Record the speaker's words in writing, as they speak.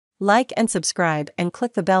Like and subscribe and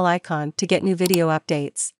click the bell icon to get new video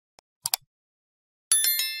updates.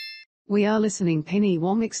 We are listening. Penny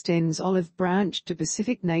Wong extends olive branch to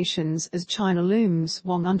Pacific nations as China looms.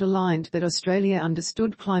 Wong underlined that Australia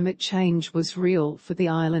understood climate change was real for the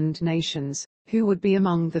island nations, who would be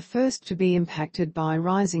among the first to be impacted by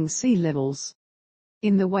rising sea levels.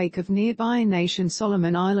 In the wake of nearby nation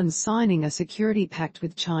Solomon Islands signing a security pact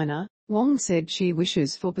with China, Wong said she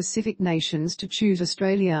wishes for Pacific nations to choose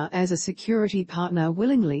Australia as a security partner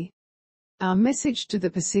willingly. Our message to the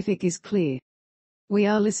Pacific is clear. We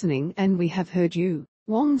are listening and we have heard you,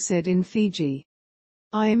 Wong said in Fiji.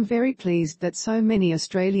 I am very pleased that so many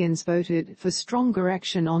Australians voted for stronger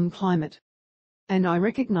action on climate. And I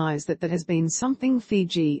recognize that has been something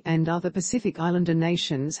Fiji and other Pacific Islander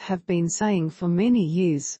nations have been saying for many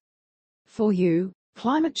years. For you,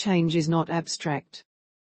 climate change is not abstract.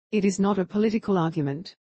 It is not a political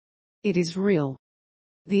argument. It is real.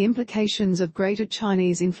 The implications of greater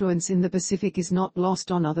Chinese influence in the Pacific is not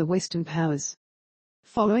lost on other Western powers.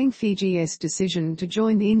 Following Fiji's decision to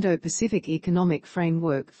join the Indo Pacific Economic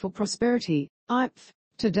Framework for Prosperity, IPEF,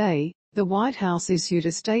 today, the White House issued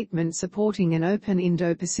a statement supporting an open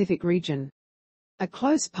Indo-Pacific region. A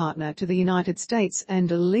close partner to the United States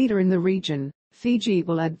and a leader in the region, Fiji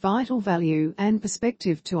will add vital value and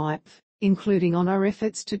perspective to IPEF, including on our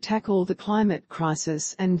efforts to tackle the climate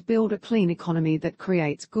crisis and build a clean economy that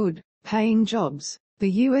creates good, paying jobs,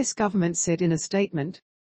 the U.S. government said in a statement.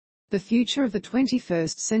 The future of the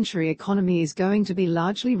 21st century economy is going to be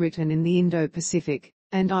largely written in the Indo-Pacific,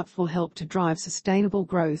 and IPEF will help to drive sustainable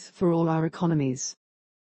growth for all our economies.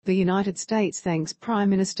 The United States thanks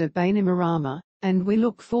Prime Minister Bainimarama, and we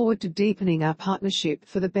look forward to deepening our partnership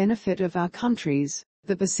for the benefit of our countries,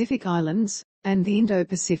 the Pacific Islands, and the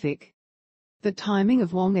Indo-Pacific. The timing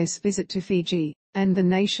of Wong's visit to Fiji, and the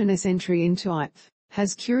nation's entry into IPEF,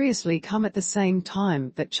 has curiously come at the same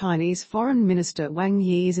time that Chinese Foreign Minister Wang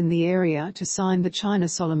Yi is in the area to sign the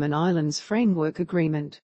China-Solomon Islands Framework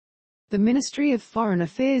Agreement. The Ministry of Foreign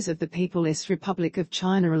Affairs of the People's Republic of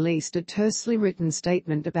China released a tersely written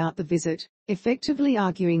statement about the visit, effectively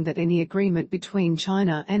arguing that any agreement between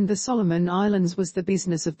China and the Solomon Islands was the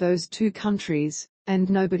business of those two countries,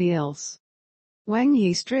 and nobody else. Wang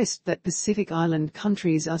Yi stressed that Pacific Island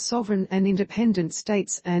countries are sovereign and independent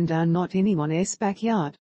states and are not anyone's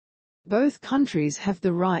backyard. Both countries have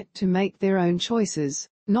the right to make their own choices,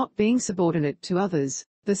 not being subordinate to others,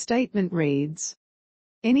 the statement reads.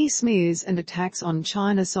 Any smears and attacks on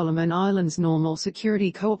China-Solomon Islands' normal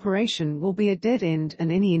security cooperation will be a dead end,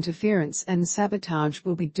 and any interference and sabotage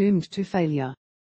will be doomed to failure.